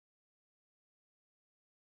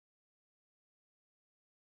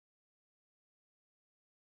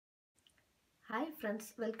Hi friends,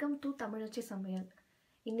 welcome to Thamizhachi Samayal.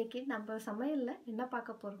 இன்னைக்கு நம்ம சமையல்ல என்ன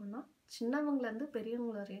பார்க்க போறோம்னா சின்னவங்கல இருந்து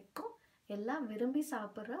பெரியவங்க வரைக்கும் எல்லாம் விரும்பி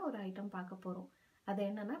சாப்பிடுற ஒரு ஐட்டம் பார்க்க போறோம். அது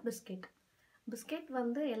என்னன்னா பிஸ்கட். பிஸ்கட்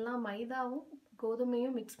வந்து எல்லா மைதாவும்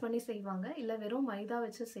கோதுமையும் mix பண்ணி செய்வாங்க இல்ல வெறும் மைதா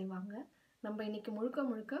வச்சு செய்வாங்க. நம்ம இன்னைக்கு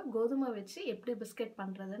முழுக்க கோதுமை வச்சு எப்படி பிஸ்கட்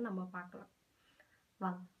பண்றதுன்னு நம்ம பார்க்கலாம்.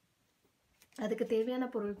 வாங்க. அதுக்கு தேவையான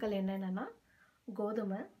பொருட்கள் என்னென்னனா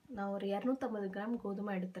கோதுமை நான் ஒரு 250 கிராம்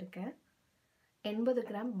கோதுமை எடுத்துர்க்கேன். 80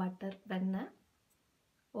 கிராம் பட்டர் வெண்ணெய்,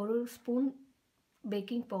 1 ஸ்பூன்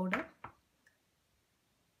பேக்கிங் பவுடர்,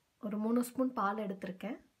 ஒரு 3 ஸ்பூன் பால்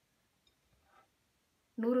எடுத்துர்க்கேன்.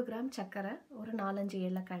 100 கிராம் சர்க்கரை, ஒரு 4-5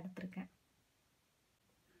 ஏலக்காய் எடுத்துர்க்கேன்.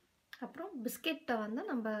 அப்புறம் பிஸ்கெட்டை வந்து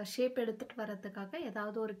நம்ம ஷேப் எடுத்துட்டு வரதுக்காக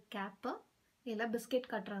ஏதாவது ஒரு கேப்பு இல்ல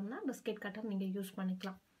பிஸ்கெட் கட்டர்னா பிஸ்கெட் கட்டர் நீங்க யூஸ்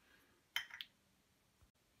பண்ணிக்கலாம்.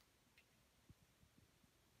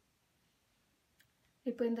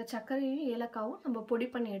 இப்போ இந்த சர்க்கரையும் ஏலக்காவும் நம்ம பொடி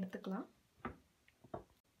பண்ணி எடுத்துக்கலாம்.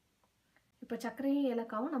 இப்போ சர்க்கரையும்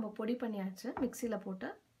ஏலக்காவும் நம்ம பொடி பண்ணியாச்சு மிக்ஸில போட்டு.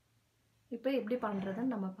 இப்போ எப்படி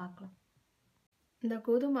பண்றதுன்னு நம்ம பார்க்கலாம். இந்த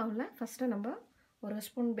கோதுமை மாவுல ஃபர்ஸ்ட் நம்ம 1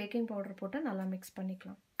 ஸ்பூன் பேக்கிங் பவுடர் போட்டு நல்லா mix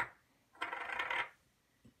பண்ணிக்கலாம்.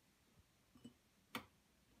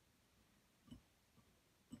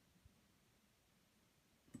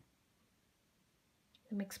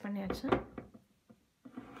 mix பண்ணியாச்சு.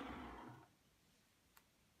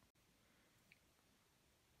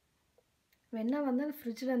 வெண்ணெய் வந்து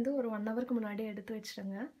ஃப்ரிட்ஜ்ல இருந்து ஒரு 1 ஹவருக்கு முன்னாடி எடுத்து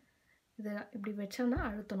வச்சிடுங்க. இது இப்படி வெச்சோம்னா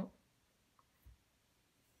அழுத்தணும்.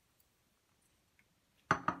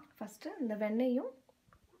 ஃபர்ஸ்ட் இந்த வெண்ணெயும்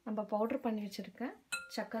நம்ம பவுடர் பண்ணி வச்சிருக்க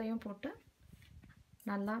சர்க்கரையும் போட்டு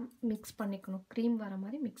நல்லா mix பண்ணிக்கணும். க்ரீம் வர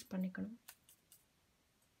மாதிரி mix பண்ணிக்கணும்.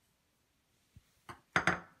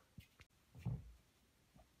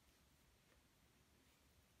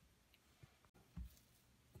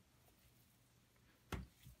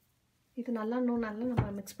 இது நல்லா நம்ம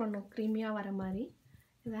mix பண்ணோம் க்ரீமியா வர மாதிரி.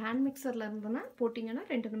 இது ஹேண்ட் மிக்சர்ல இருந்தனா போடிங்கன்னா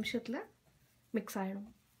 2 நிமிஷத்துல mix ஆயிடும்.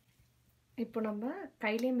 இப்போ நம்ம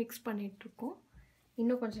கையிலே mix பண்ணிட்டு இருக்கோம்.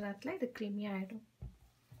 இன்னும் கொஞ்ச நேரத்துல இது க்ரீமியா ஆயிடும்.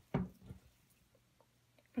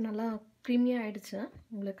 இப்போ நல்லா க்ரீமியா ஆயிடுச்சு.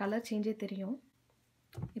 உங்களுக்கு கலர் சேஞ்சே தெரியும்.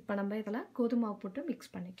 இப்போ நம்ம இதல கோதுமை மாவு போட்டு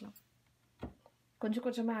mix பண்ணிக்கலாம்.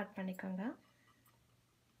 கொஞ்சமா ஆட் பண்ணிக்கங்க.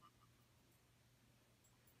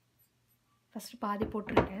 ஃபர்ஸ்ட் பாதி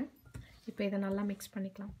போட்டுருக்கேன். இப்போ இத நல்லா mix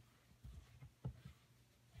பண்ணிக்கலாம்.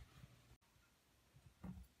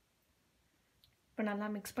 இப்போ நல்லா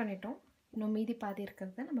mix பண்ணிட்டோம். இன்னும் மீதி பாதி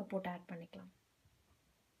இருக்குறத நம்ம போட்டு ஆட் பண்ணிக்கலாம்.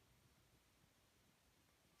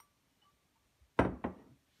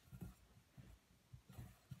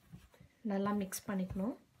 நல்லா mix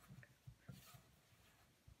பண்ணிக்கணும்.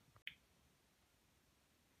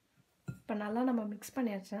 இப்போ நல்லா நம்ம mix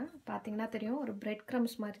பண்ணியாச்சு. பாத்தீங்கன்னா தெரியும் ஒரு பிரெட்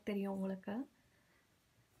கிரம்ஸ் மாதிரி தெரியும் உங்களுக்கு.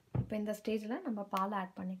 இப்போ இந்த ஸ்டேஜ்ல நம்ம பால்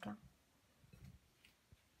ஆட் பண்ணிக்கலாம்.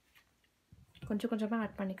 கொஞ்சமா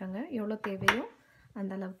ஆட் பண்ணிக்கங்க. எவ்வளவு தேவையோ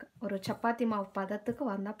அந்த அளவுக்கு. ஒரு சப்பாத்தி மாவு பதத்துக்கு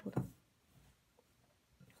வந்தா போதும்.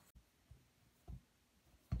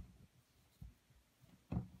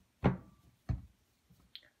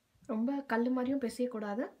 ரொம்ப கல்லு மாதிரியும் பிசைய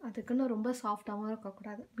கூடாது. அதுக்குன்னு ரொம்ப சாஃப்ட்டாவும் இருக்க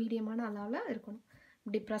கூடாது. மீடியமான அளவுல இருக்கணும்.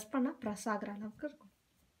 இப்படி பிரஸ் பண்ணா பிரஸ் ஆகுற அளவுக்கு இருக்கும்.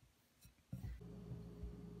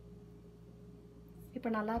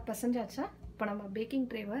 இப்போ நல்லா பிசைஞ்சாச்சா? இப்போ நம்ம பேக்கிங்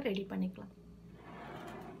ட்ரேவை ரெடி பண்ணிக்கலாம்.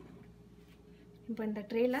 இப்போ இந்த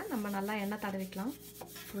ட்ரேல நம்ம நல்லா எண்ணெய் தடவிக்கலாம்.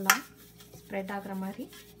 ஃபுல்லா ஸ்ப்ரெட் ஆகுற மாதிரி.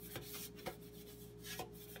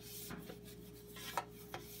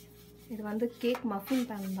 இது வந்து கேக் மஃபின்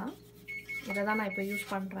பேன் தான். இத தான் நான் இப்போ யூஸ்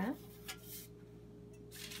பண்றேன்.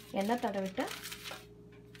 எண்ணெய் தடவிட்டு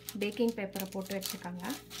பேக்கிங் பேப்பரை போட்டு வச்சுக்கங்க.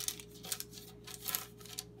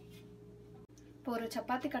 இப்போ ஒரு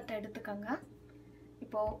சப்பாத்தி கட்டை எடுத்துக்கங்க.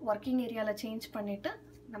 இப்போ வர்க்கிங் ஏரியால சேஞ்ச் பண்ணிட்டு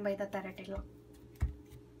நம்ம இத தரட்டிடலாம்.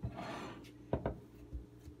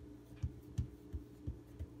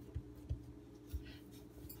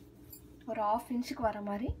 ஒரு 1/2 இன்ச்சுக்கு வர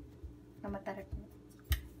மாதிரி நம்ம தரட்டணும்.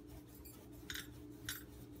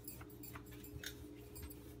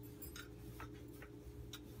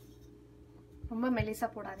 ரொம்ப மெலிசா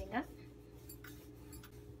போடாதீங்க.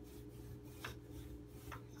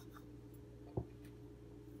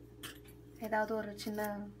 ஏதாவது ஒரு சின்ன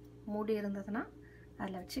மூடி இருந்ததுன்னா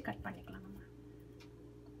அதில் வச்சு கட் பண்ணிக்கலாம் நம்ம.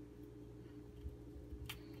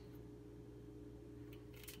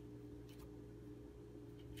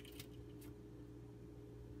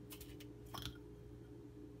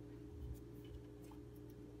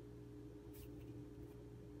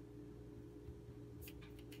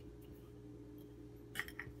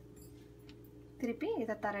 திருப்பி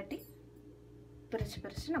இதை தரட்டி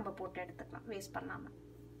பிரிச்சு நம்ம போட்டு எடுத்துக்கலாம் வேஸ்ட் பண்ணாம.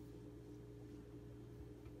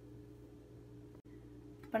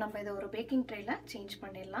 இப்போ நம்ம இதை ஒரு பேக்கிங் ட்ரேயில் சேஞ்ச்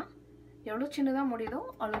பண்ணிடலாம். எவ்வளோ சின்னதாக முடியுதோ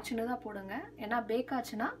அவ்வளோ சின்னதாக போடுங்க. ஏன்னா பேக்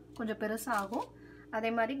ஆச்சுன்னா கொஞ்சம் பெருசாக ஆகும்.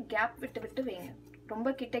 அதே மாதிரி கேப் விட்டு விட்டு வைங்க.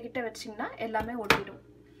 ரொம்ப கிட்ட கிட்ட வச்சிங்கன்னா எல்லாமே ஒட்டிடும்.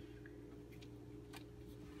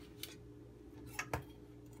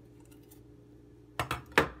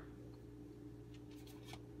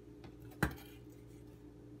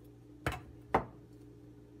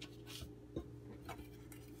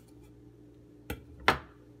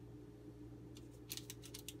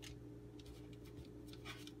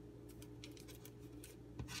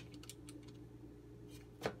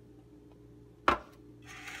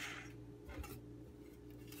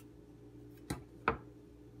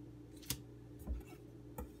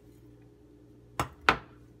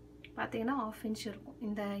 பார்த்தீங்கன்னா 1/2 இன்ச் இருக்கும்.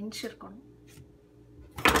 இந்த இன்ச் இருக்கணும்.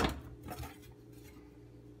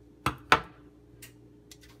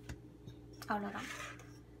 அவ்வளோதான்.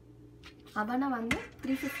 அவனை வந்து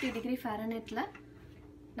 350 டிகிரி ஃபாரன்ஹீட்டில்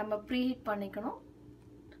நம்ம ப்ரீஹீட் பண்ணிக்கணும்.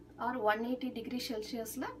 ஆர் 180 டிகிரி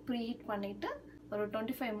செல்சியஸில் ப்ரீஹீட் பண்ணிவிட்டு ஒரு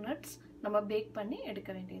 25 மினிட்ஸ் நம்ம பேக் பண்ணி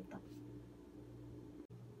எடுக்க வேண்டியது தான்.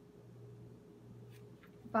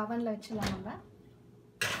 இப்போ அவனில் வச்சுலாம் நம்ம.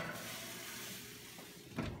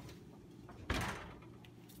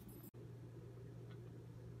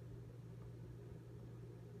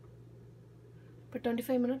 இப்போ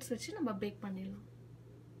 25 மினிட்ஸ் வச்சு நம்ம பேக் பண்ணிடலாம்.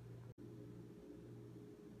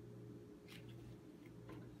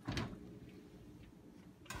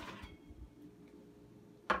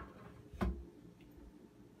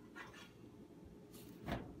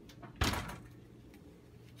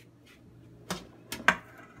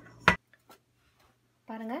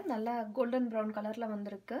 பாருங்கள், நல்லா கோல்டன் ப்ரௌன் கலரில்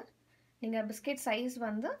வந்திருக்கு. நீங்கள் பிஸ்கெட் சைஸ்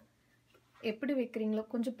வந்து எப்படி வைக்கிறீங்களோ,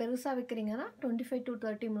 கொஞ்சம் பெருசாக வைக்கிறீங்கன்னா 25 to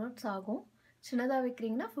 30 மினிட்ஸ் ஆகும். சின்னதாக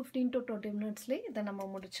வைக்கிறீங்கன்னா 15 to 20 மினிட்ஸ்லேயே இதை நம்ம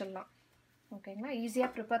முடிச்சிடலாம். ஓகேங்களா? ஈஸியாக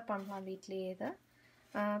ப்ரிப்பேர் பண்ணலாம் வீட்லேயே இதை.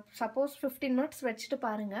 சப்போஸ் 15 மினிட்ஸ் வச்சுட்டு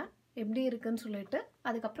பாருங்கள் எப்படி இருக்குன்னு சொல்லிட்டு,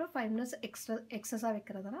 அதுக்கப்புறம் 5 மினிட்ஸ் எக்ஸஸாக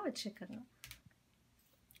வைக்கிறதெல்லாம் வச்சுக்கோங்க.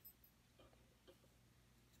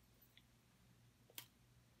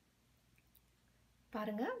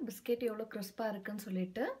 பாருங்கள் பிஸ்கெட் எவ்வளோ கிறிஸ்பாக இருக்குன்னு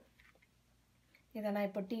சொல்லிட்டு. இதை நான்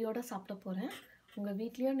இப்போ டீயோடு சாப்பிட போகிறேன். உங்கள்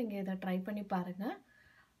வீட்லேயும் நீங்கள் இதை ட்ரை பண்ணி பாருங்கள்.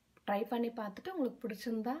 ட்ரை பண்ணி பார்த்துட்டு உங்களுக்கு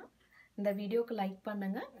பிடிச்சிருந்தா இந்த வீடியோக்கு லைக்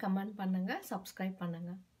பண்ணுங்கள், கமெண்ட் பண்ணுங்கள், சப்ஸ்கிரைப்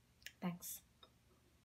பண்ணுங்கள். தேங்க்ஸ்.